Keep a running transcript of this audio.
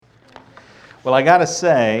Well, I got to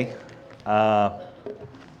say,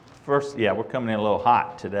 first, we're coming in a little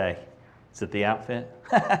hot today. Is it the outfit?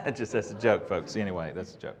 That's a joke, folks. Anyway,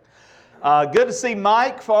 that's a joke. Good to see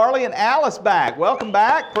Mike Farley and Alice back. Welcome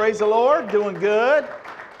back. Praise the Lord. Doing good.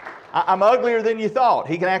 I'm uglier than you thought.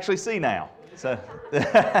 He can actually see now. So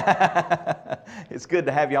it's good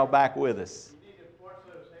to have y'all back with us. You need to watch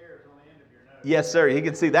those hairs on the end of your nose. Yes, sir. He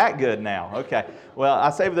can see that good now. Okay. Well,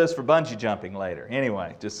 I save those for bungee jumping later.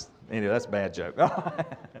 Anyway, that's a bad joke.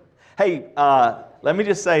 Hey, let me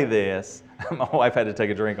just say this. My wife had to take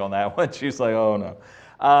a drink on that one. She was like, oh no.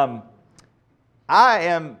 I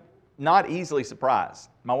am not easily surprised.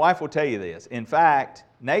 My wife will tell you this. In fact,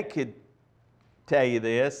 Nate could tell you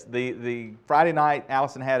this. The Friday night,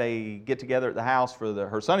 Allison had a get-together at the house for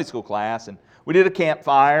her Sunday school class, and we did a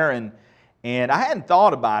campfire, and I hadn't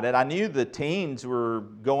thought about it. I knew the teens were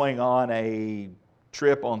going on a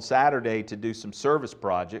trip on Saturday to do some service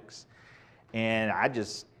projects, and I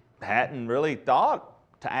just hadn't really thought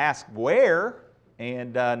to ask where.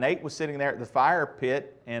 And Nate was sitting there at the fire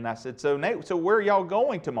pit, and I said, so Nate, where are y'all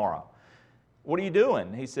going tomorrow? What are you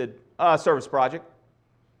doing? He said, service project.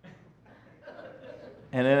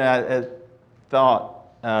 And then I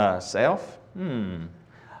thought, self? Oh,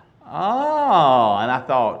 and I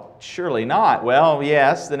thought, surely not. Well,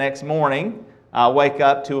 yes, the next morning, I wake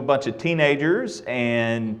up to a bunch of teenagers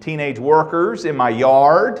and teenage workers in my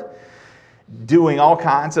yard doing all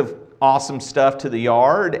kinds of awesome stuff to the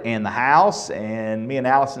yard and the house, and me and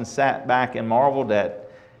Allison sat back and marveled at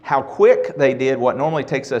how quick they did what normally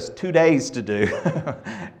takes us 2 days to do.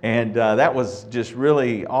 And that was just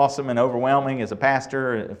really awesome and overwhelming as a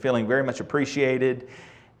pastor, feeling very much appreciated.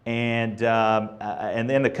 And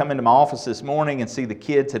then to come into my office this morning and see the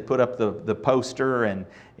kids had put up the poster, and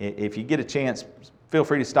if you get a chance, feel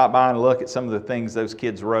free to stop by and look at some of the things those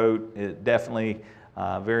kids wrote. It definitely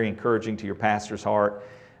very encouraging to your pastor's heart.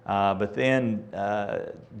 But then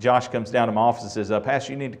Josh comes down to my office and says,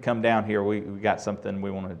 Pastor, you need to come down here. We got something we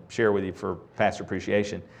want to share with you for Pastor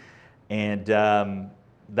Appreciation. And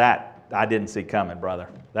that I didn't see coming, brother.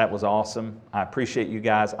 That was awesome. I appreciate you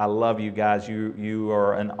guys. I love you guys. You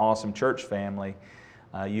are an awesome church family.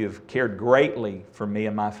 You have cared greatly for me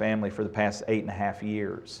and my family for the past 8.5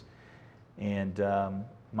 years. And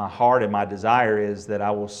my heart and my desire is that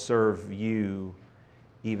I will serve you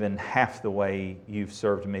even half the way you've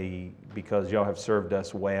served me, because y'all have served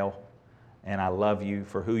us well. And I love you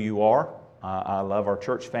for who you are. I love our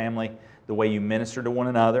church family, the way you minister to one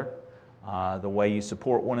another, the way you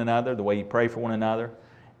support one another, the way you pray for one another,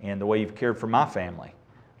 and the way you've cared for my family.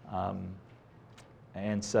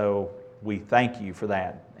 And so we thank you for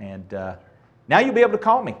that. And now you'll be able to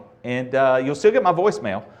call me, and you'll still get my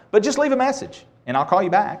voicemail, but just leave a message, and I'll call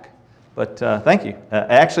you back. But thank you.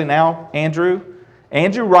 Actually now,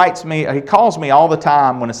 Andrew writes me, he calls me all the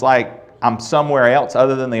time when it's like I'm somewhere else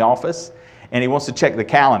other than the office, and he wants to check the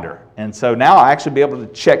calendar. And so now I'll actually be able to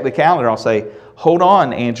check the calendar. I'll say, hold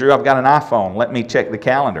on, Andrew, I've got an iPhone. Let me check the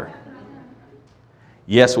calendar.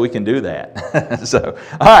 Yes, we can do that. So,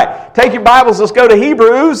 all right, take your Bibles. Let's go to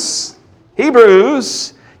Hebrews.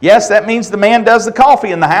 Hebrews. Yes, that means the man does the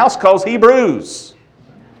coffee in the house, calls Hebrews.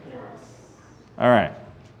 All right.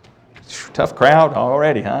 Tough crowd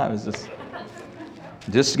already, huh? It was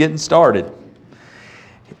just getting started.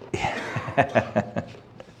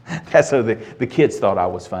 That's what the kids thought I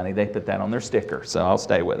was funny. They put that on their sticker, so I'll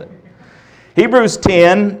stay with it. Hebrews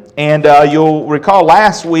 10, and you'll recall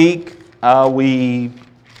last week we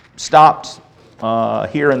stopped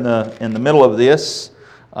here in the middle of this,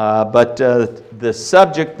 but the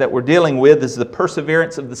subject that we're dealing with is the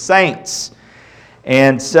perseverance of the saints.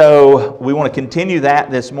 And so we want to continue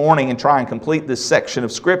that this morning and try and complete this section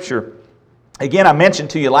of Scripture. Again, I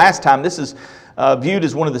mentioned to you last time, this is viewed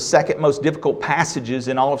as one of the second most difficult passages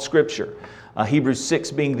in all of Scripture. Hebrews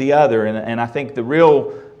 6 being the other. And I think the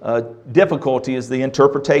real difficulty is the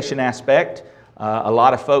interpretation aspect. A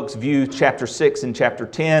lot of folks view chapter 6 and chapter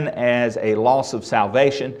 10 as a loss of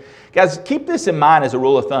salvation. Guys, keep this in mind as a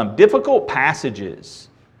rule of thumb. Difficult passages,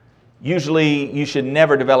 usually you should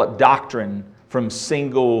never develop doctrine from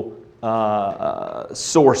single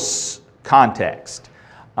source context.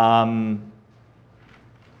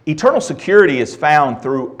 Eternal security is found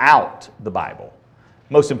throughout the Bible,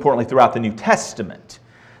 most importantly throughout the New Testament.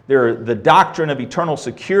 The doctrine of eternal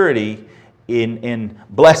security in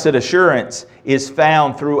blessed assurance is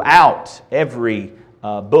found throughout every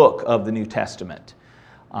book of the New Testament.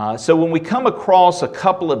 So when we come across a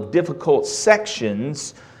couple of difficult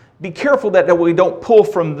sections, be careful that we don't pull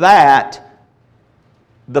from that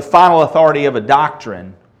the final authority of a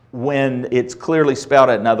doctrine when it's clearly spelled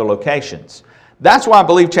out in other locations. That's why I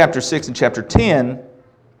believe chapter 6 and chapter 10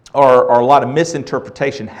 are a lot of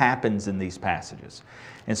misinterpretation happens in these passages.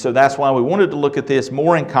 And so that's why we wanted to look at this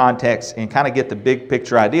more in context and kind of get the big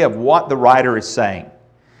picture idea of what the writer is saying.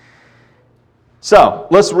 So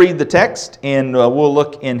let's read the text, and we'll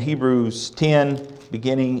look in Hebrews 10,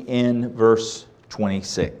 beginning in verse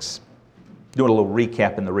 26. Doing a little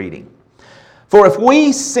recap in the reading. For if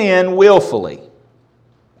we sin willfully,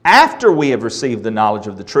 after we have received the knowledge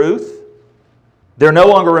of the truth, there no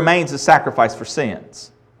longer remains a sacrifice for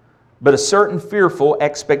sins, but a certain fearful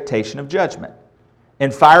expectation of judgment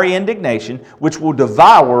and fiery indignation which will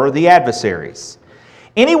devour the adversaries.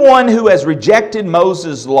 Anyone who has rejected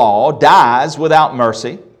Moses' law dies without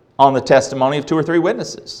mercy on the testimony of 2 or 3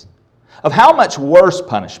 witnesses. Of how much worse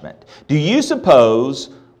punishment do you suppose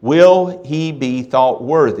will he be thought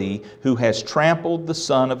worthy who has trampled the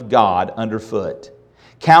Son of God underfoot,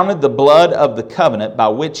 counted the blood of the covenant by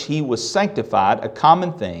which he was sanctified a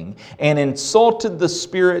common thing, and insulted the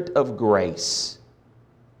Spirit of grace?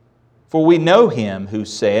 For we know him who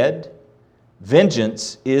said,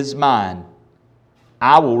 "Vengeance is mine,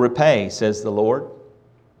 I will repay, says the Lord."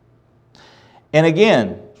 And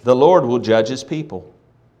again, the Lord will judge his people.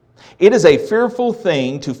 It is a fearful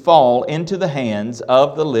thing to fall into the hands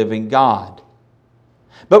of the living God.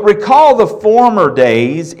 But recall the former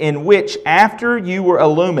days in which, after you were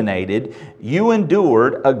illuminated, you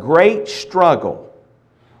endured a great struggle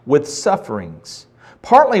with sufferings,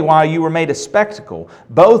 partly while you were made a spectacle,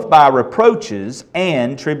 both by reproaches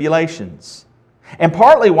and tribulations, and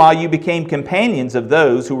partly while you became companions of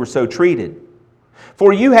those who were so treated.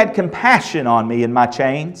 For you had compassion on me in my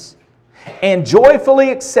chains, and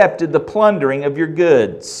joyfully accepted the plundering of your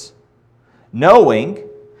goods, knowing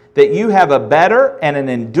that you have a better and an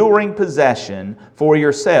enduring possession for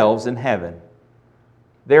yourselves in heaven.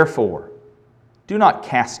 Therefore, do not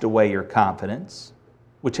cast away your confidence,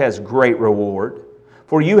 which has great reward,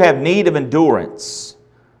 for you have need of endurance,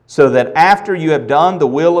 so that after you have done the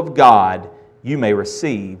will of God, you may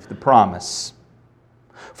receive the promise.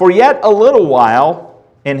 For yet a little while,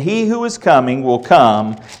 and he who is coming will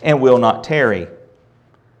come and will not tarry.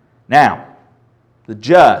 Now, the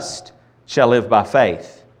just shall live by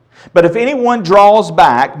faith. But if anyone draws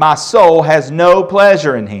back, my soul has no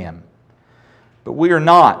pleasure in him. But we are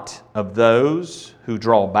not of those who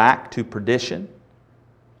draw back to perdition,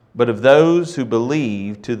 but of those who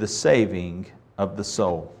believe to the saving of the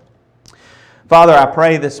soul. Father, I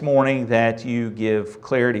pray this morning that you give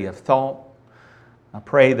clarity of thought. I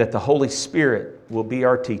pray that the Holy Spirit will be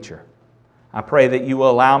our teacher. I pray that you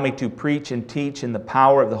will allow me to preach and teach in the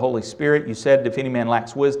power of the Holy Spirit. You said, if any man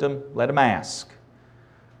lacks wisdom, let him ask.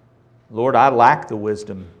 Lord, I lack the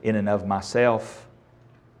wisdom in and of myself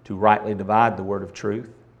to rightly divide the word of truth.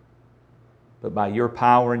 But by your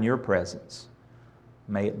power and your presence,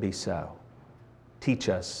 may it be so. Teach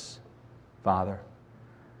us, Father.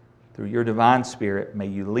 Through your divine Spirit, may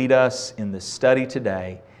you lead us in this study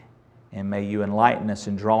today, and may you enlighten us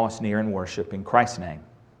and draw us near in worship. In Christ's name,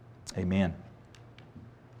 amen.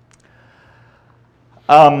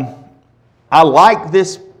 I like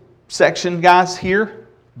this section, guys, here,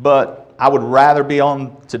 but I would rather be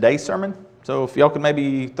on today's sermon. So if y'all could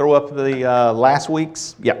maybe throw up the last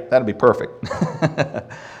week's, yeah, that'd be perfect.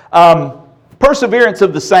 Perseverance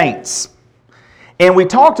of the saints. And we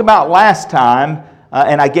talked about last time,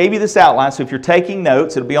 and I gave you this outline, so if you're taking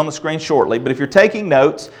notes, it'll be on the screen shortly, but if you're taking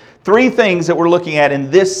notes, 3 things that we're looking at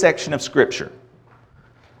in this section of Scripture.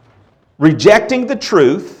 Rejecting the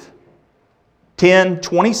truth,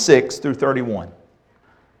 10:26 through 31.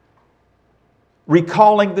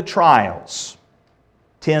 Recalling the trials,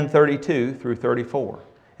 10:32 through 34.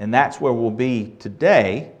 And that's where we'll be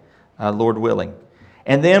today, Lord willing.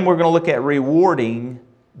 And then we're going to look at rewarding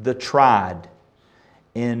the tried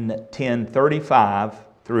in 10:35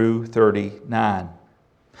 through 39.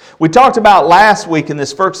 We talked about last week in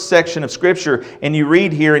this first section of Scripture, and you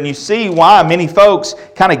read here and you see why many folks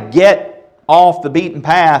kind of get off the beaten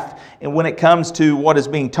path and when it comes to what is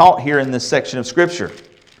being taught here in this section of Scripture.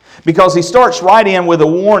 Because he starts right in with a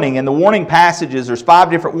warning, and the warning passages, there's 5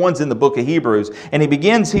 different ones in the book of Hebrews, and he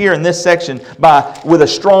begins here in this section with a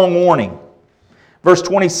strong warning. Verse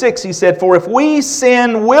 26, he said, "For if we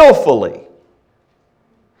sin willfully,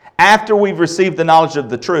 after we've received the knowledge of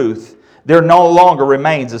the truth, there no longer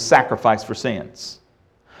remains a sacrifice for sins,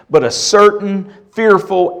 but a certain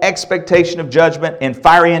fearful expectation of judgment and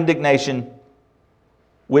fiery indignation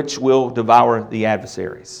which will devour the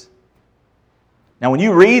adversaries." Now when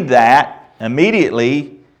you read that,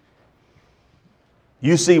 immediately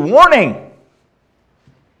you see warning.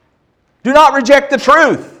 Do not reject the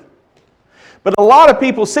truth. But a lot of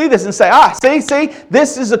people see this and say, see,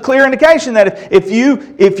 this is a clear indication that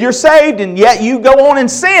if you're saved and yet you go on and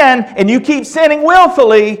sin and you keep sinning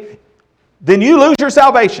willfully, then you lose your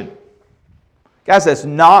salvation. Guys, that's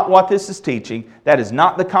not what this is teaching. That is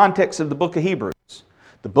not the context of the book of Hebrews.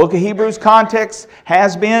 The book of Hebrews context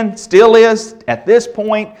has been, still is, at this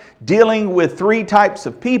point, dealing with three types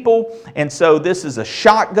of people. And so this is a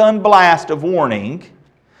shotgun blast of warning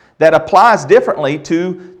that applies differently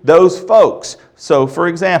to those folks. So, for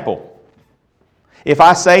example, if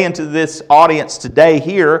I say into this audience today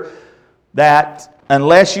here that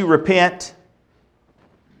unless you repent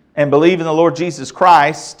and believe in the Lord Jesus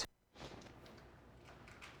Christ,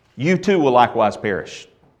 you too will likewise perish.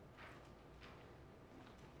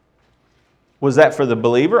 Was that for the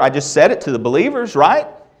believer? I just said it to the believers, right?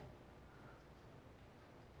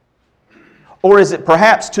 Or is it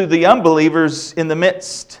perhaps to the unbelievers in the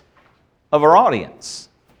midst of our audience?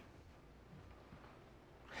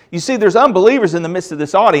 You see, there's unbelievers in the midst of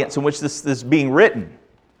this audience in which this is being written.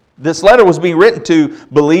 This letter was being written to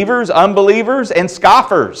believers, unbelievers, and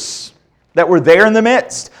scoffers that were there in the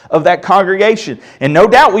midst of that congregation. And no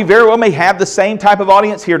doubt we very well may have the same type of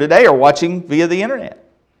audience here today or watching via the internet.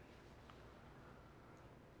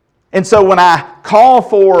 And so when I call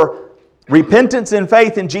for repentance and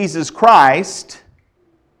faith in Jesus Christ,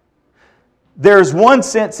 there's one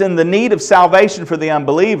sense in the need of salvation for the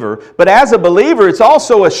unbeliever, but as a believer, it's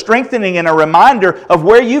also a strengthening and a reminder of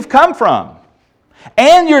where you've come from.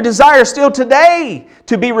 And your desire still today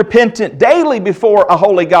to be repentant daily before a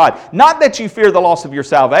holy God. Not that you fear the loss of your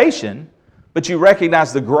salvation, but you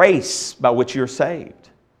recognize the grace by which you're saved.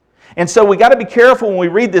 And so we got to be careful when we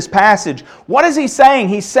read this passage. What is he saying?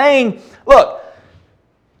 He's saying, look,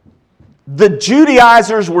 the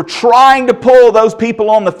Judaizers were trying to pull those people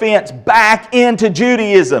on the fence back into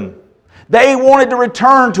Judaism. They wanted to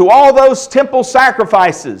return to all those temple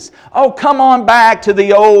sacrifices. Oh, come on back to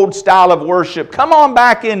the old style of worship. Come on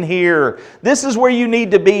back in here. This is where you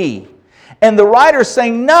need to be. And the writer's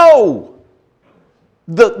saying, no.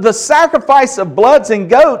 The sacrifice of bloods and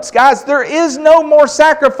goats, guys, there is no more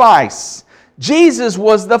sacrifice. Jesus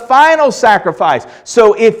was the final sacrifice.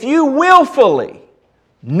 So if you willfully,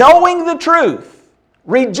 knowing the truth,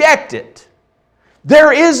 reject it,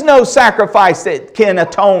 there is no sacrifice that can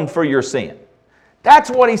atone for your sin. That's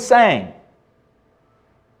what he's saying.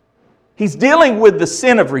 He's dealing with the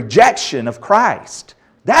sin of rejection of Christ.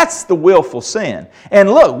 That's the willful sin.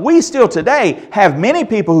 And look, we still today have many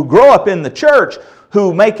people who grow up in the church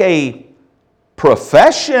who make a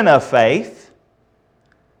profession of faith,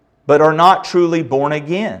 but are not truly born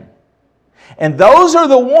again. And those are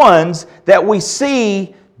the ones that we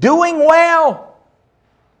see doing well.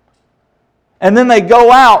 And then they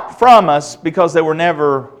go out from us because they were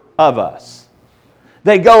never of us.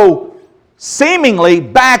 They go seemingly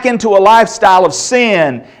back into a lifestyle of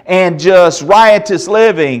sin and just riotous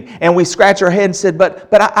living. And we scratch our head and said, but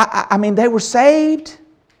I mean, they were saved.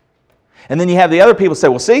 And then you have the other people say,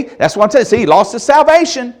 well, see, that's what I'm saying. See, he lost his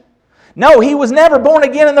salvation. No, he was never born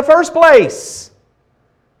again in the first place.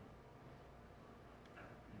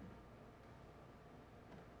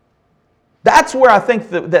 That's where I think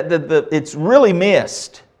that it's really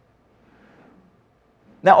missed.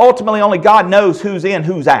 Now, ultimately, only God knows who's in,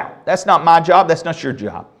 who's out. That's not my job. That's not your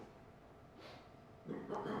job.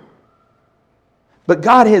 But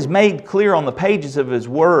God has made clear on the pages of His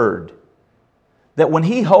Word that when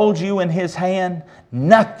He holds you in His hand,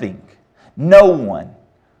 nothing, no one,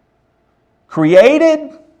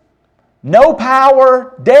 created, no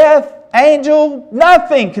power, death, angel,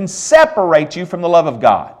 nothing can separate you from the love of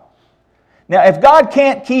God. Now, if God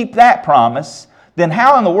can't keep that promise, then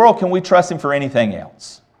how in the world can we trust Him for anything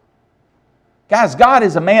else? Guys, God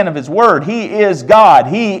is a man of His Word. He is God.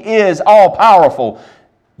 He is all-powerful.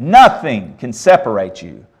 Nothing can separate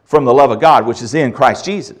you from the love of God, which is in Christ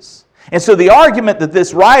Jesus. And so the argument that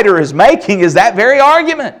this writer is making is that very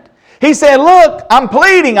argument. He said, look, I'm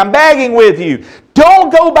pleading, I'm begging with you.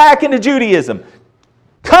 Don't go back into Judaism.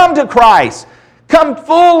 Come to Christ. Come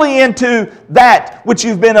fully into that which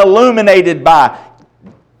you've been illuminated by.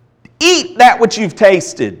 Eat that which you've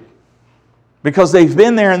tasted, because they've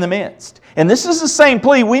been there in the midst. And this is the same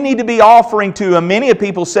plea we need to be offering to many of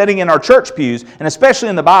people sitting in our church pews, and especially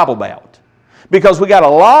in the Bible Belt. Because we got a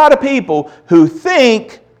lot of people who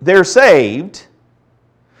think they're saved,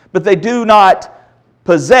 but they do not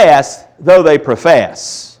possess, though they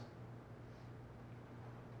profess.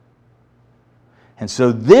 And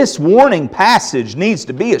so this warning passage needs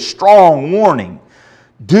to be a strong warning.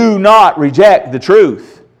 Do not reject the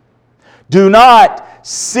truth. Do not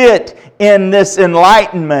sit in this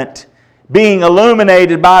enlightenment being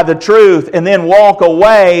illuminated by the truth, and then walk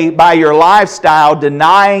away by your lifestyle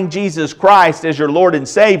denying Jesus Christ as your Lord and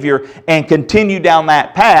Savior and continue down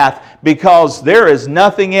that path, because there is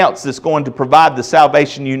nothing else that's going to provide the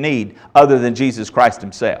salvation you need other than Jesus Christ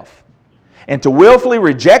Himself. And to willfully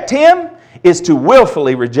reject Him is to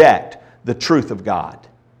willfully reject the truth of God.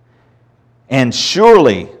 And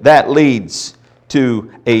surely that leads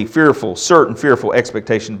to a certain fearful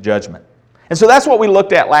expectation of judgment. And so that's what we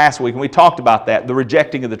looked at last week, and we talked about that, the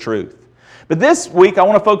rejecting of the truth. But this week, I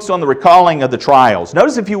want to focus on the recalling of the trials.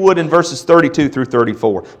 Notice, if you would, in verses 32 through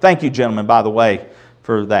 34. Thank you, gentlemen, by the way,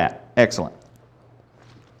 for that. Excellent.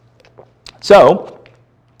 So,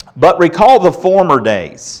 but recall the former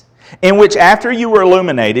days, in which after you were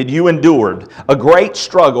illuminated, you endured a great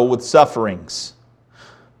struggle with sufferings,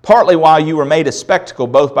 partly while you were made a spectacle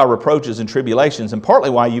both by reproaches and tribulations, and partly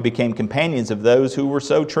while you became companions of those who were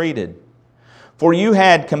so treated. For you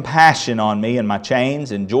had compassion on me in my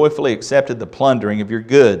chains, and joyfully accepted the plundering of your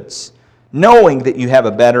goods, knowing that you have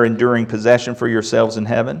a better enduring possession for yourselves in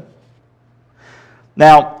heaven.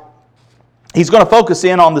 Now, he's going to focus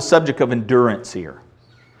in on the subject of endurance here.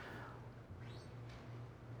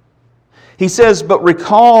 He says, but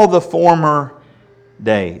recall the former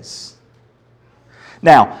days.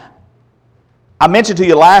 Now, I mentioned to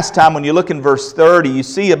you last time, when you look in verse 30, you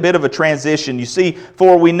see a bit of a transition. You see,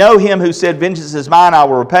 for we know Him who said, vengeance is mine, I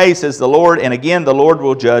will repay, says the Lord. And again, the Lord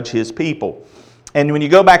will judge His people. And when you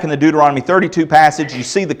go back in the Deuteronomy 32 passage, you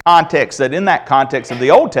see the context, that in that context of the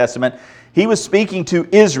Old Testament, He was speaking to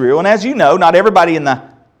Israel. And as you know, not everybody in the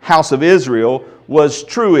house of Israel was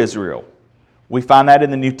true Israel. We find that in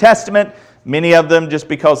the New Testament. Many of them, just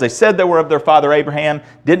because they said they were of their father Abraham,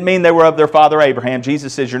 didn't mean they were of their father Abraham.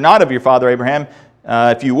 Jesus says, you're not of your father Abraham.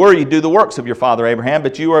 If you were, you'd do the works of your father Abraham,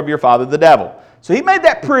 but you are of your father the devil. So He made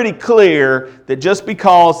that pretty clear, that just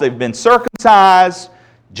because they've been circumcised,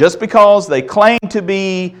 just because they claim to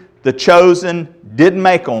be the chosen, didn't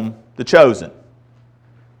make them the chosen.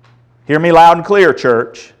 Hear me loud and clear,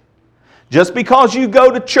 church. Just because you go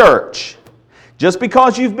to church, just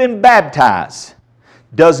because you've been baptized,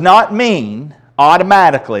 does not mean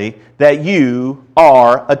automatically that you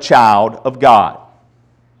are a child of God.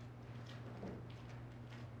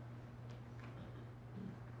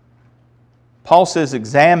 Paul says,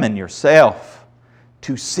 examine yourself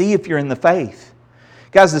to see if you're in the faith.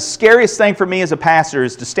 Guys, the scariest thing for me as a pastor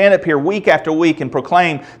is to stand up here week after week and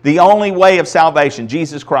proclaim the only way of salvation,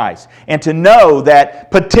 Jesus Christ, and to know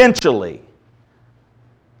that potentially,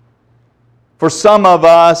 for some of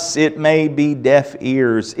us, it may be deaf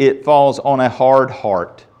ears. It falls on a hard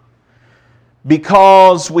heart.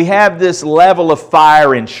 Because we have this level of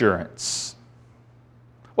fire insurance.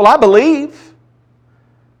 Well, I believe.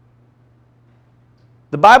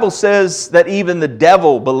 The Bible says that even the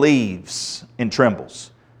devil believes and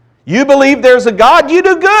trembles. You believe there's a God, you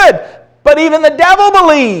do good. But even the devil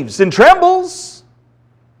believes and trembles.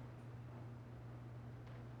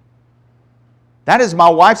 That is my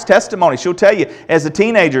wife's testimony. She'll tell you, as a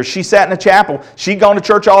teenager, she sat in a chapel. She'd gone to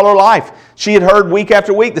church all her life. She had heard week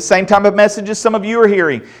after week the same type of messages some of you are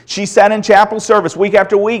hearing. She sat in chapel service week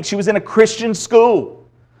after week. She was in a Christian school.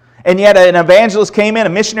 And yet an evangelist came in, a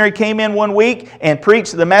missionary came in one week and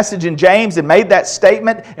preached the message in James and made that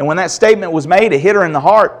statement. And when that statement was made, it hit her in the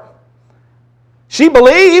heart. She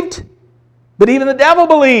believed, but even the devil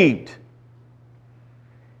believed.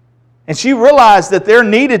 And she realized that there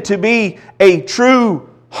needed to be a true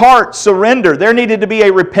heart surrender. There needed to be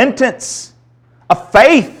a repentance, a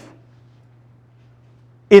faith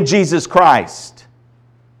in Jesus Christ.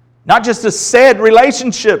 Not just a said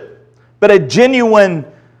relationship, but a genuine,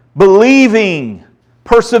 believing,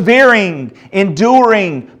 persevering,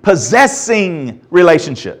 enduring, possessing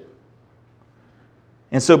relationship.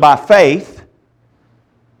 And so by faith,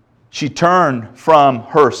 she turned from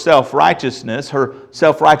her self-righteousness, her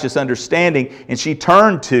self-righteous understanding, and she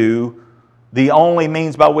turned to the only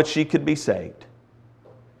means by which she could be saved.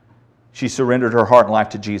 She surrendered her heart and life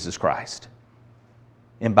to Jesus Christ.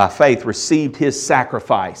 And by faith received His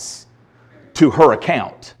sacrifice to her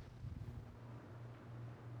account.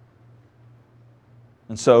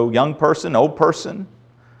 And so, young person, old person,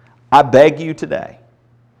 I beg you today,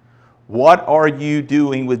 what are you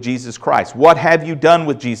doing with Jesus Christ? What have you done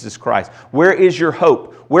with Jesus Christ? Where is your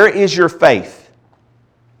hope? Where is your faith?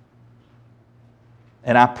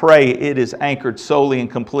 And I pray it is anchored solely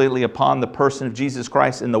and completely upon the person of Jesus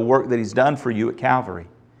Christ and the work that He's done for you at Calvary.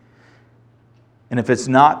 And if it's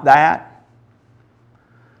not that,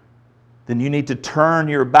 then you need to turn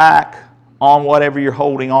your back on whatever you're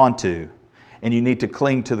holding on to, and you need to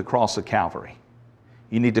cling to the cross of Calvary.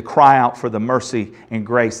 You need to cry out for the mercy and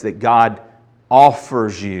grace that God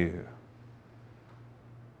offers you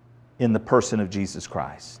in the person of Jesus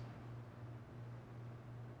Christ.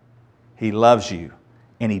 He loves you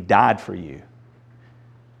and He died for you.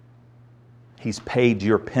 He's paid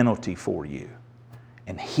your penalty for you.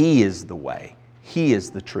 And He is the way, He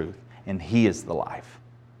is the truth, and He is the life.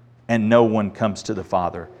 And no one comes to the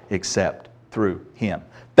Father except through Him.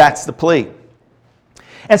 That's the plea.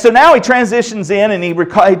 And so now he transitions in and he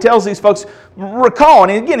tells these folks, recall.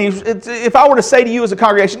 And again, if I were to say to you as a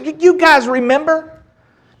congregation, you guys remember?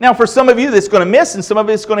 Now for some of you that's going to miss and some of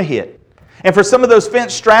it's going to hit. And for some of those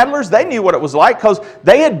fence straddlers, they knew what it was like because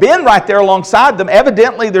they had been right there alongside them.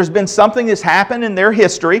 Evidently, there's been something that's happened in their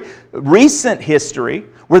history, recent history,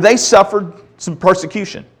 where they suffered some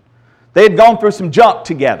persecution. They had gone through some junk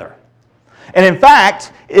together. And in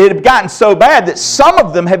fact, it had gotten so bad that some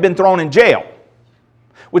of them had been thrown in jail.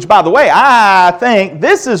 Which, by the way, I think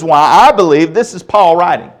this is why I believe this is Paul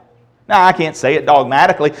writing. Now, I can't say it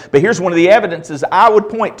dogmatically, but here's one of the evidences I would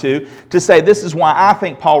point to say this is why I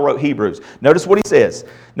think Paul wrote Hebrews. Notice what he says.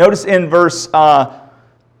 Notice in verse, and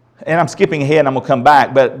I'm skipping ahead and I'm going to come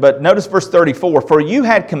back, but notice verse 34. For you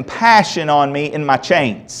had compassion on me in my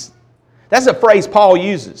chains. That's a phrase Paul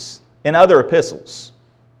uses in other epistles.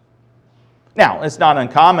 Now, it's not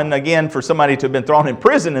uncommon, again, for somebody to have been thrown in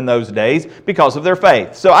prison in those days because of their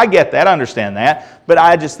faith. So I get that, I understand that, but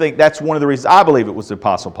I just think that's one of the reasons I believe it was the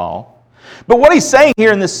Apostle Paul. But what he's saying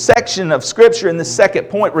here in this section of Scripture, in this second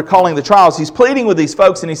point, recalling the trials, he's pleading with these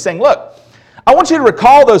folks and he's saying, look, I want you to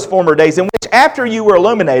recall those former days in which after you were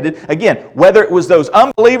illuminated, again, whether it was those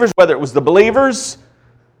unbelievers, whether it was the believers,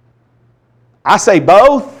 I say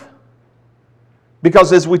both.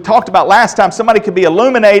 Because as we talked about last time, somebody could be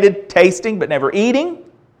illuminated, tasting, but never eating.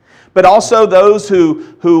 But also those who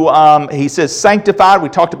he says, sanctified. We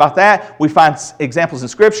talked about that. We find examples in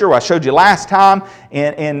Scripture where I showed you last time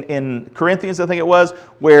in Corinthians, I think it was,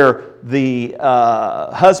 where the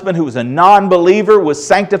husband who was a non-believer was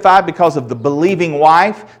sanctified because of the believing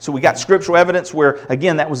wife. So we got scriptural evidence where,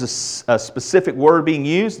 again, that was a specific word being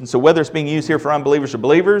used. And so whether it's being used here for unbelievers or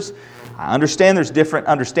believers, I understand there's different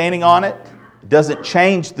understanding on it. It doesn't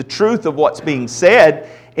change the truth of what's being said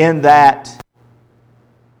in that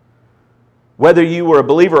whether you were a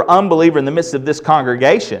believer or unbeliever in the midst of this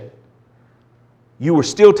congregation, you were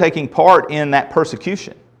still taking part in that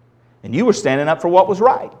persecution. And you were standing up for what was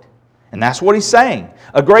right. And that's what he's saying.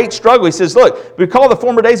 A great struggle. He says, look, recall the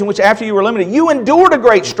former days in which after you were limited, you endured a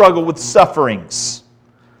great struggle with sufferings.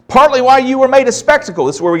 Partly why you were made a spectacle.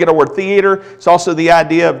 This is where we get our word theater. It's also the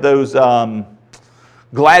idea of those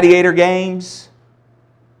gladiator games.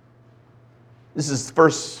 This is the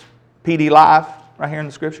first PD Live right here in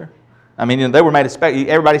the Scripture. I mean, they were made a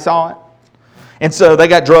spectacle. Everybody saw it. And so they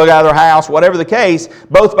got drug out of their house, whatever the case,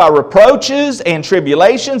 both by reproaches and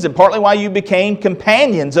tribulations, and partly why you became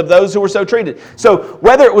companions of those who were so treated. So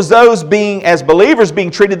whether it was those being, as believers,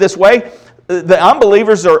 being treated this way, the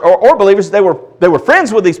unbelievers or believers, they were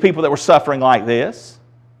friends with these people that were suffering like this.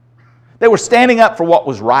 They were standing up for what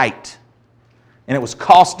was right. And it was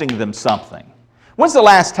costing them something. When's the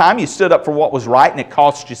last time you stood up for what was right and it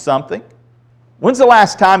cost you something? When's the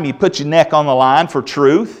last time you put your neck on the line for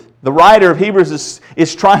truth? The writer of Hebrews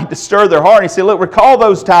is trying to stir their heart. He said, look, recall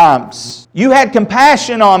those times. You had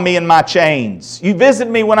compassion on me in my chains. You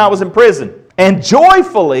visited me when I was in prison. And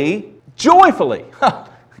joyfully,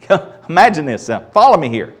 imagine this, follow me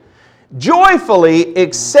here. Joyfully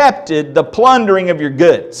accepted the plundering of your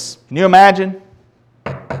goods. Can you imagine?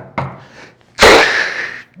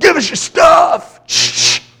 Give us your stuff.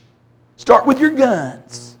 Shh. Start with your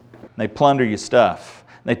guns. They plunder your stuff.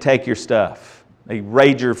 They take your stuff. They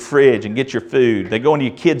raid your fridge and get your food. They go into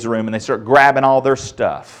your kids' room and they start grabbing all their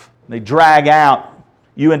stuff. They drag out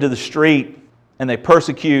you into the street and they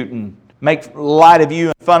persecute and make light of you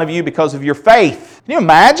and fun of you because of your faith. Can you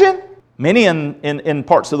imagine? Many in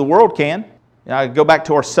parts of the world can. I go back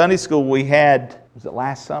to our Sunday school we had, was it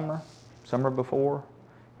last summer? Summer before?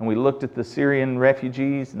 And we looked at the Syrian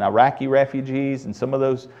refugees and Iraqi refugees and some of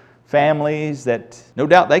those families that no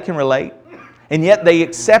doubt they can relate. And yet they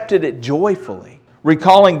accepted it joyfully,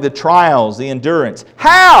 recalling the trials, the endurance.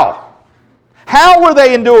 How? How were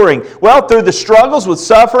they enduring? Well, through the struggles with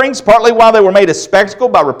sufferings, partly while they were made a spectacle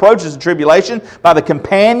by reproaches and tribulation, by the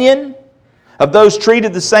companion of those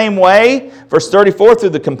treated the same way. Verse 34, through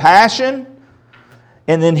the compassion.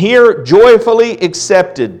 And then here, joyfully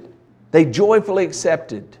accepted. They joyfully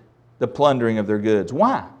accepted the plundering of their goods.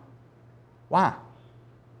 Why? Why?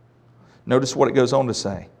 Notice what it goes on to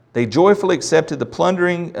say. They joyfully accepted the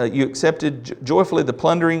plundering, you accepted joyfully the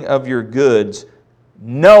plundering of your goods,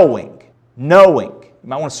 knowing. You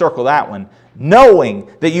might want to circle that one.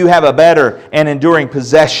 Knowing that you have a better and enduring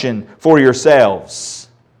possession for yourselves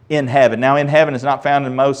in heaven. Now, in heaven is not found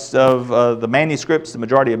in most of the manuscripts, the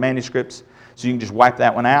majority of manuscripts. So you can just wipe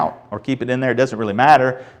that one out or keep it in there. It doesn't really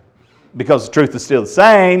matter because the truth is still the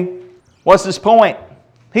same. What's his point?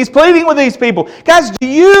 He's pleading with these people. Guys, do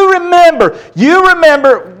you remember? You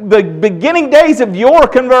remember the beginning days of your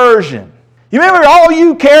conversion. You remember all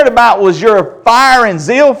you cared about was your fire and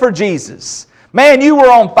zeal for Jesus. Man, you were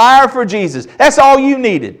on fire for Jesus. That's all you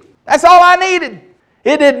needed. That's all I needed.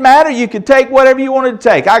 It didn't matter. You could take whatever you wanted to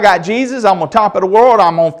take. I got Jesus. I'm on top of the world.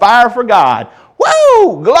 I'm on fire for God.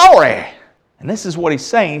 Woo! Glory! And this is what he's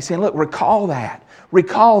saying. He's saying, look, recall that.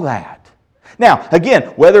 Recall that. Now, again,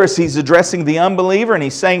 whether it's he's addressing the unbeliever and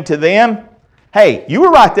he's saying to them, hey, you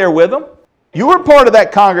were right there with them. You were part of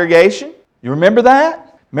that congregation. You remember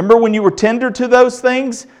that? Remember when you were tender to those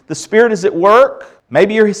things? The Spirit is at work.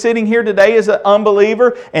 Maybe you're sitting here today as an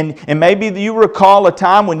unbeliever, and maybe you recall a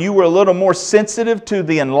time when you were a little more sensitive to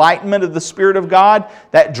the enlightenment of the Spirit of God.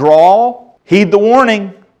 That draw, heed the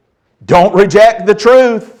warning. Don't reject the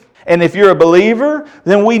truth. And if you're a believer,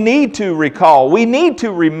 then we need to recall. We need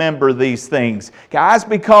to remember these things, guys,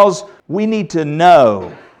 because we need to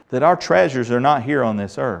know that our treasures are not here on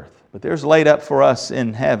this earth, but there's laid up for us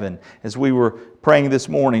in heaven. As we were praying this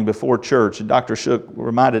morning before church, and Dr. Shook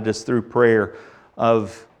reminded us through prayer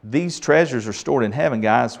of these treasures are stored in heaven,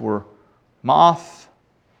 guys, where moth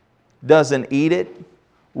doesn't eat it,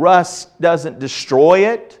 rust doesn't destroy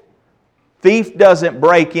it, thief doesn't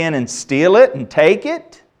break in and steal it and take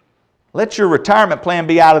it. Let your retirement plan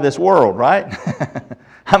be out of this world, right?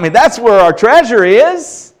 I mean, that's where our treasure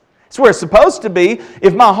is. It's where it's supposed to be.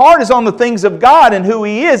 If my heart is on the things of God and who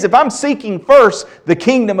He is, if I'm seeking first the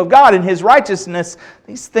kingdom of God and His righteousness,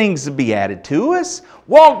 these things will be added to us.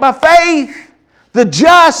 Walk by faith. The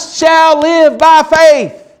just shall live by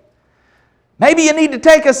faith. Maybe you need to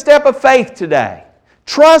take a step of faith today.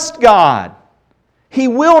 Trust God. He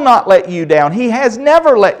will not let you down. He has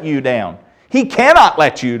never let you down. He cannot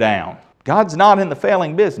let you down. God's not in the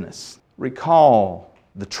failing business. Recall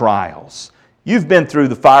the trials. You've been through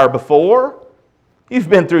the fire before. You've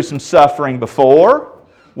been through some suffering before.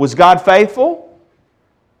 Was God faithful?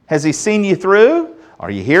 Has He seen you through?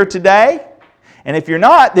 Are you here today? And if you're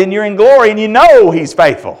not, then you're in glory and you know He's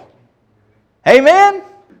faithful. Amen?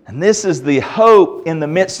 And this is the hope in the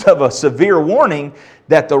midst of a severe warning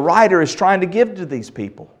that the writer is trying to give to these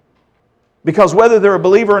people. Because whether they're a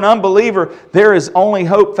believer or an unbeliever, there is only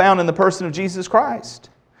hope found in the person of Jesus Christ.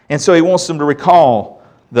 And so he wants them to recall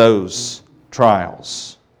those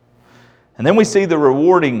trials. And then we see the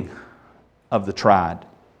rewarding of the tried.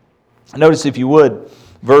 Notice, if you would,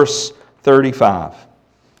 verse 35.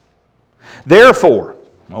 Therefore,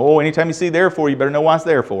 anytime you see therefore, you better know why it's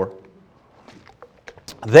therefore.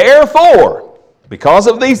 Therefore, because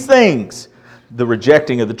of these things, the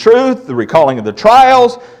rejecting of the truth, the recalling of the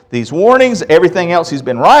trials, these warnings, everything else he's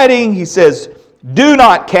been writing, he says, do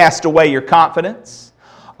not cast away your confidence.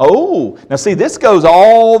 Oh, now see, this goes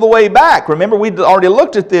all the way back. Remember, we'd already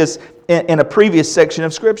looked at this in a previous section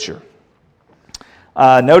of Scripture.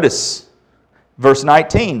 Notice, verse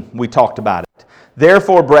 19, we talked about it.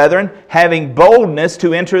 Therefore, brethren, having boldness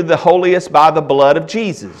to enter the holiest by the blood of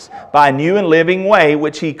Jesus, by a new and living way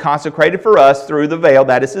which He consecrated for us through the veil,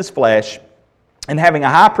 that is His flesh, and having a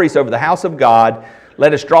high priest over the house of God,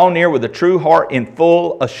 let us draw near with a true heart in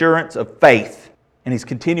full assurance of faith. And he's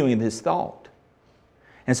continuing this thought.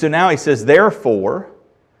 And so now he says, therefore,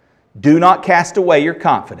 do not cast away your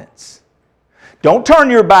confidence. Don't turn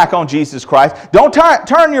your back on Jesus Christ. Don't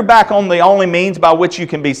turn your back on the only means by which you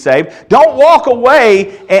can be saved. Don't walk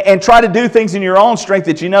away and try to do things in your own strength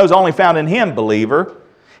that you know is only found in Him, believer.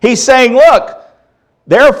 He's saying, look,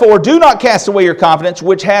 therefore do not cast away your confidence,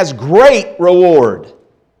 which has great reward.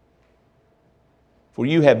 For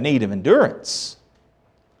you have need of endurance.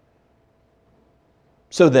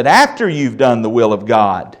 So that after you've done the will of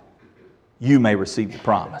God, you may receive the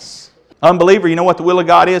promise. Unbeliever, you know what the will of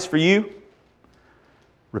God is for you?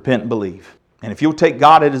 Repent and believe. And if you'll take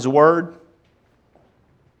God at His word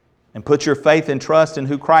and put your faith and trust in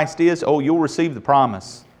who Christ is, you'll receive the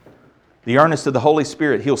promise. The earnest of the Holy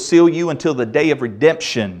Spirit. He'll seal you until the day of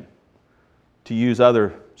redemption, to use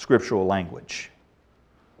other scriptural language.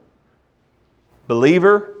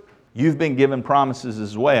 Believer, you've been given promises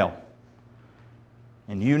as well.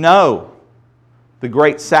 And you know the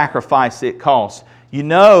great sacrifice it costs. You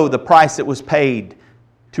know the price that was paid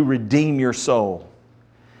to redeem your soul.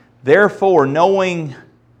 Therefore, knowing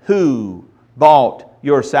who bought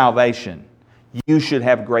your salvation, you should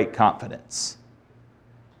have great confidence.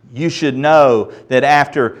 You should know that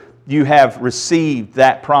after you have received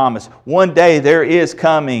that promise. One day there is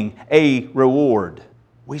coming a reward.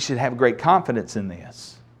 We should have great confidence in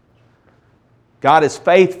this. God is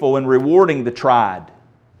faithful in rewarding the tried.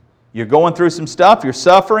 You're going through some stuff, you're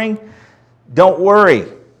suffering. Don't worry.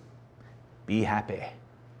 Be happy.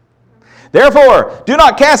 Therefore, do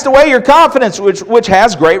not cast away your confidence, which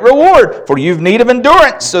has great reward. For you've need of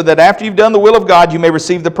endurance, so that after you've done the will of God, you may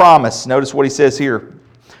receive the promise. Notice what he says here.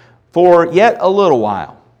 For yet a little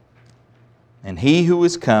while, and he who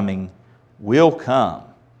is coming will come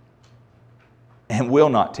and will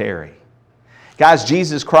not tarry. Guys,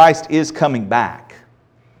 Jesus Christ is coming back.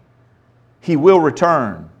 He will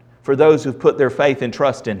return for those who've put their faith and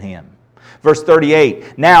trust in Him. Verse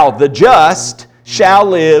 38, now the just shall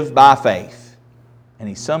live by faith. And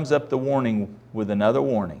he sums up the warning with another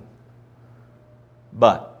warning.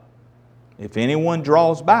 But if anyone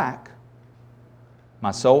draws back, my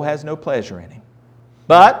soul has no pleasure in him.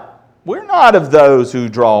 But we're not of those who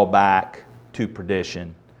draw back to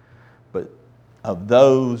perdition, but of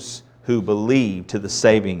those who believe to the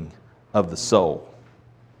saving of the soul.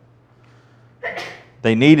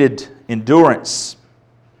 They needed endurance.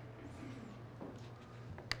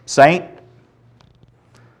 Saint,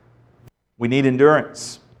 we need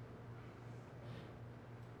endurance.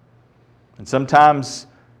 And sometimes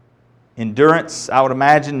endurance, I would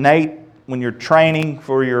imagine, Nate, when you're training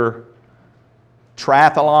for your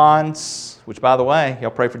triathlons, which, by the way, y'all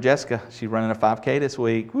pray for Jessica. She's running a 5K this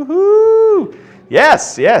week. Woohoo!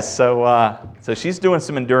 Yes. So she's doing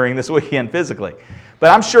some enduring this weekend physically. But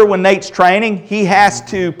I'm sure when Nate's training, he has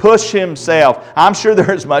to push himself. I'm sure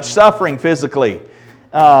there's much suffering physically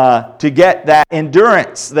to get that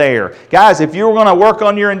endurance there. Guys, if you're going to work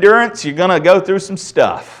on your endurance, you're going to go through some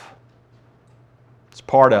stuff. It's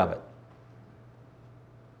part of it.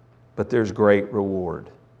 But there's great reward.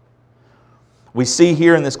 We see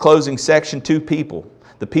here in this closing section two people.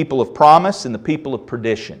 The people of promise and the people of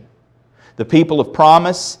perdition. The people of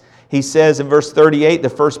promise, he says in verse 38, the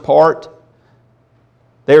first part,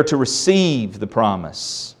 they are to receive the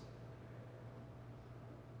promise.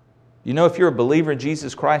 You know, if you're a believer in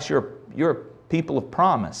Jesus Christ, you're a people of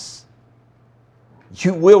promise.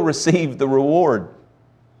 You will receive the reward.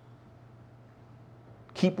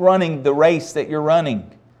 Keep running the race that you're running.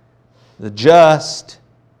 The just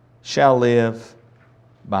shall live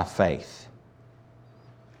by faith.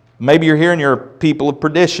 Maybe you're here and you're a people of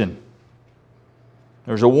perdition.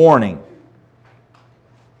 There's a warning.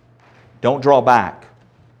 Don't draw back.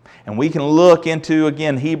 And we can look into,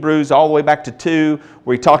 again, Hebrews all the way back to 2,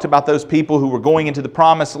 where he talked about those people who were going into the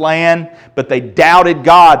promised land, but they doubted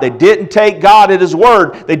God. They didn't take God at His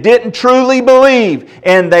word. They didn't truly believe,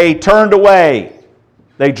 and they turned away.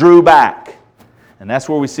 They drew back. And that's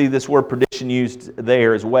where we see this word perdition used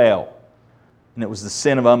there as well. And it was the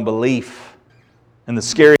sin of unbelief. And the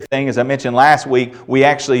scary thing, as I mentioned last week, we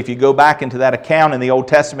actually, if you go back into that account in the Old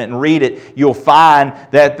Testament and read it, you'll find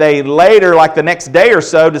that they later, like the next day or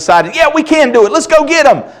so, decided, yeah, we can do it. Let's go get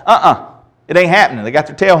them. It ain't happening. They got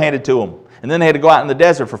their tail handed to them. And then they had to go out in the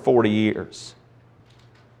desert for 40 years.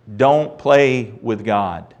 Don't play with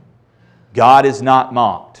God. God is not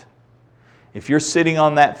mocked. If you're sitting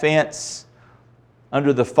on that fence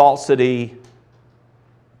under the falsity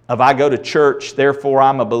of I go to church, therefore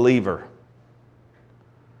I'm a believer,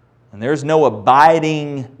 and there's no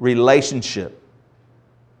abiding relationship.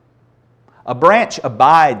 A branch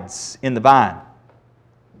abides in the vine.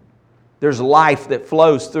 There's life that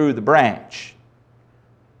flows through the branch.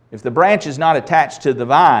 If the branch is not attached to the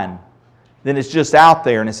vine, then it's just out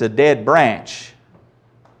there and it's a dead branch.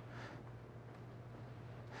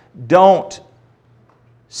 Don't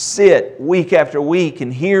sit week after week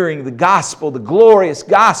and hearing the gospel, the glorious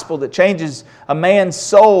gospel that changes a man's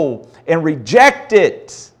soul, and reject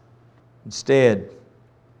it. Instead,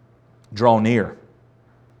 draw near.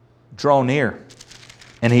 Draw near.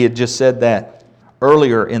 And he had just said that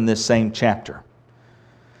earlier in this same chapter.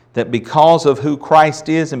 That because of who Christ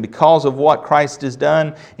is and because of what Christ has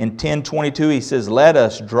done, in 10:22 he says, let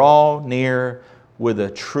us draw near with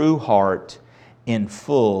a true heart in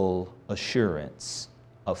full assurance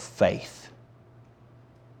of faith.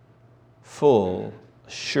 Full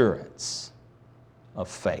assurance of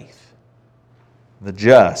faith. The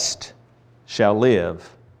just shall live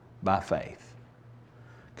by faith.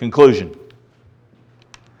 Conclusion.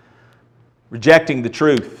 Rejecting the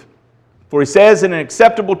truth. For he says, in an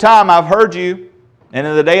acceptable time I've heard you, and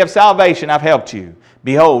in the day of salvation I've helped you.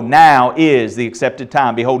 Behold, now is the accepted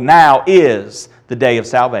time. Behold, now is the day of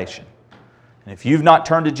salvation. And if you've not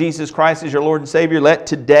turned to Jesus Christ as your Lord and Savior, let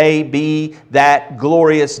today be that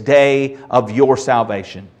glorious day of your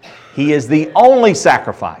salvation. He is the only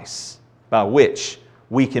sacrifice by which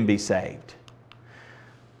we can be saved.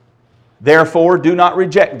 Therefore, do not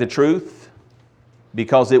reject the truth,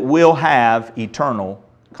 because it will have eternal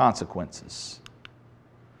consequences.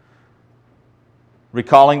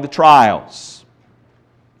 Recalling the trials.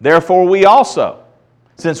 Therefore, we also,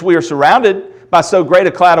 since we are surrounded by so great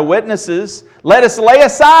a cloud of witnesses, let us lay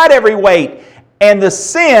aside every weight and the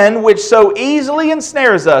sin which so easily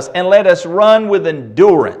ensnares us, and let us run with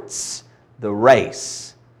endurance the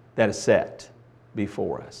race that is set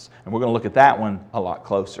before us. And we're going to look at that one a lot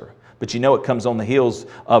closer. But you know it comes on the heels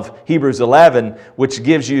of Hebrews 11, which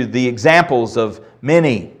gives you the examples of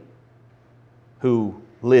many who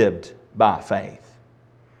lived by faith.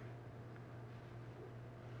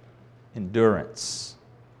 Endurance.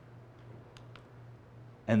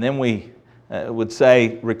 And then we would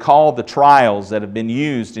say, recall the trials that have been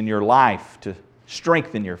used in your life to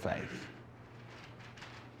strengthen your faith.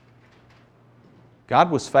 God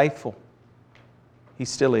was faithful. He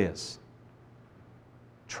still is.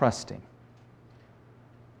 Trust Him.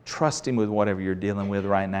 Trust Him with whatever you're dealing with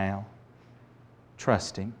right now.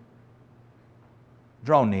 Trust Him.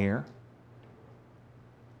 Draw near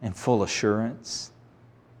in full assurance.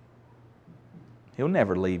 He'll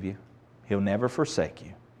never leave you. He'll never forsake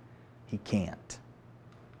you. He can't.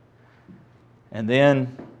 And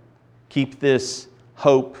then keep this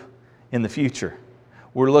hope in the future.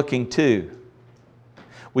 We're looking to.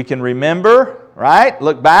 We can remember, right?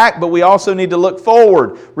 Look back, but we also need to look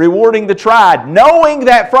forward, rewarding the tried, knowing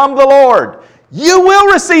that from the Lord you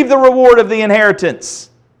will receive the reward of the inheritance.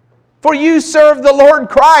 For you serve the Lord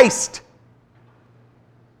Christ.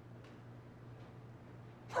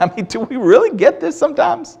 I mean, do we really get this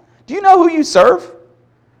sometimes? Do you know who you serve?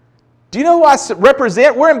 Do you know who I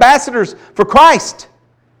represent? We're ambassadors for Christ,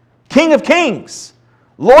 King of Kings,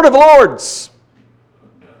 Lord of Lords.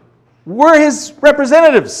 We're His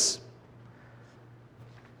representatives.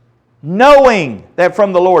 Knowing that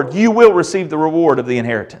from the Lord you will receive the reward of the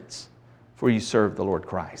inheritance, for you serve the Lord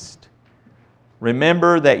Christ.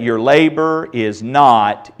 Remember that your labor is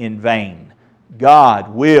not in vain. God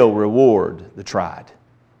will reward the tried.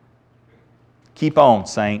 Keep on,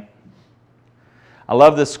 saint. I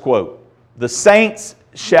love this quote. The saints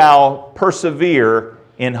shall persevere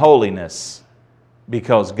in holiness,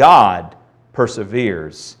 because God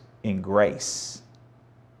perseveres in grace.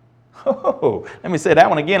 Oh, let me say that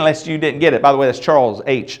one again, unless you didn't get it. By the way, that's Charles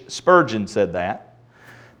H. Spurgeon said that.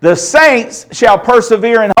 The saints shall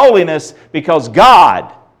persevere in holiness, because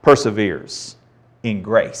God perseveres in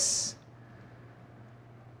grace.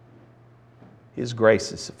 His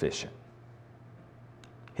grace is sufficient.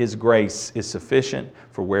 His grace is sufficient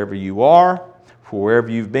for wherever you are, for wherever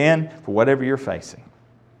you've been, for whatever you're facing.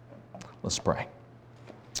 Let's pray.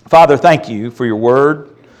 Father, thank you for your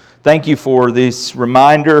word. Thank you for this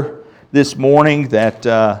reminder this morning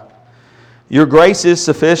that your grace is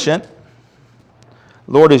sufficient.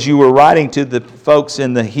 Lord, as you were writing to the folks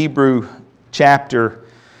in the Hebrew chapter,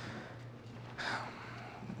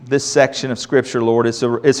 this section of Scripture, Lord, it's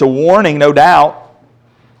a warning, no doubt.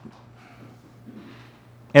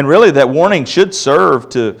 And really that warning should serve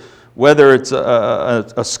to whether it's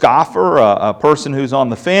a scoffer, a person who's on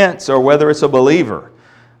the fence, or whether it's a believer.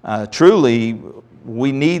 Truly,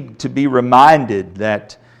 we need to be reminded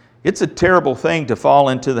that it's a terrible thing to fall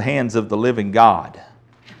into the hands of the living God.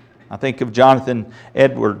 I think of Jonathan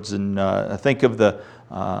Edwards, and I think of the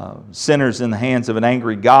sinners in the hands of an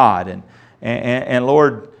angry God. And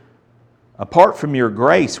Lord, apart from your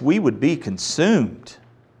grace, we would be consumed.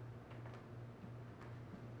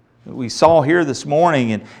 We saw here this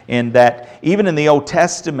morning in that even in the Old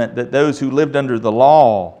Testament, that those who lived under the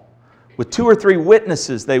law, with 2 or 3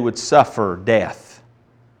 witnesses, they would suffer death.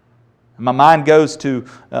 My mind goes to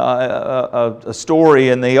a story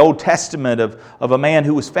in the Old Testament of a man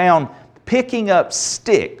who was found picking up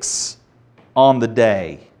sticks on the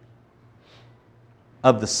day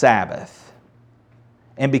of the Sabbath.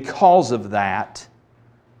 And because of that,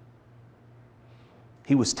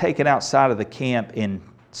 he was taken outside of the camp and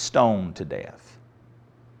stoned to death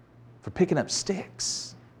for picking up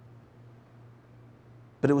sticks.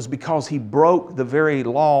 But it was because he broke the very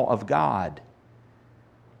law of God.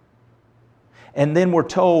 And then we're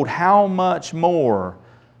told, how much more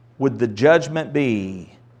would the judgment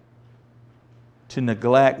be to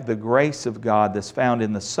neglect the grace of God that's found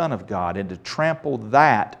in the Son of God and to trample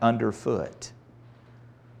that underfoot?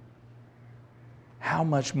 How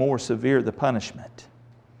much more severe the punishment?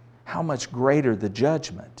 How much greater the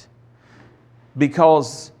judgment?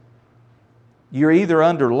 Because You're either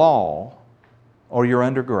under law or you're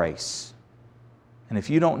under grace. And if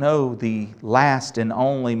you don't know the last and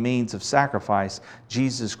only means of sacrifice,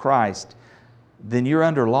 Jesus Christ, then you're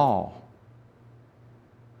under law.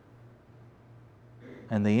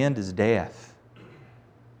 And the end is death.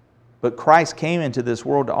 But Christ came into this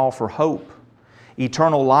world to offer hope,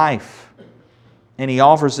 eternal life, and He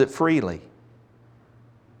offers it freely.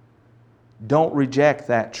 Don't reject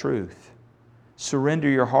that truth. Surrender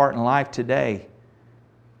your heart and life today,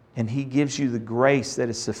 and He gives you the grace that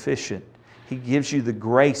is sufficient. He gives you the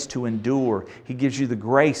grace to endure. He gives you the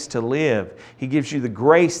grace to live. He gives you the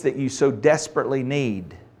grace that you so desperately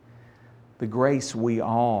need. The grace we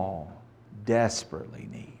all desperately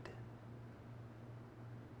need.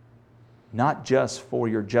 Not just for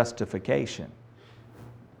your justification,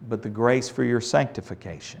 but the grace for your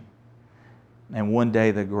sanctification. And one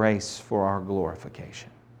day the grace for our glorification.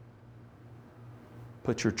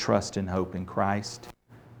 Put your trust and hope in Christ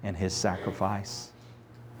and His sacrifice.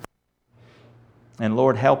 And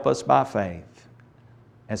Lord, help us by faith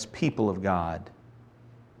as people of God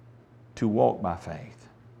to walk by faith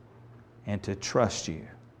and to trust You,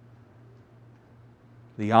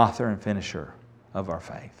 the author and finisher of our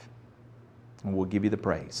faith. And we'll give You the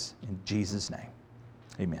praise. In Jesus' name,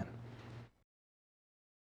 amen.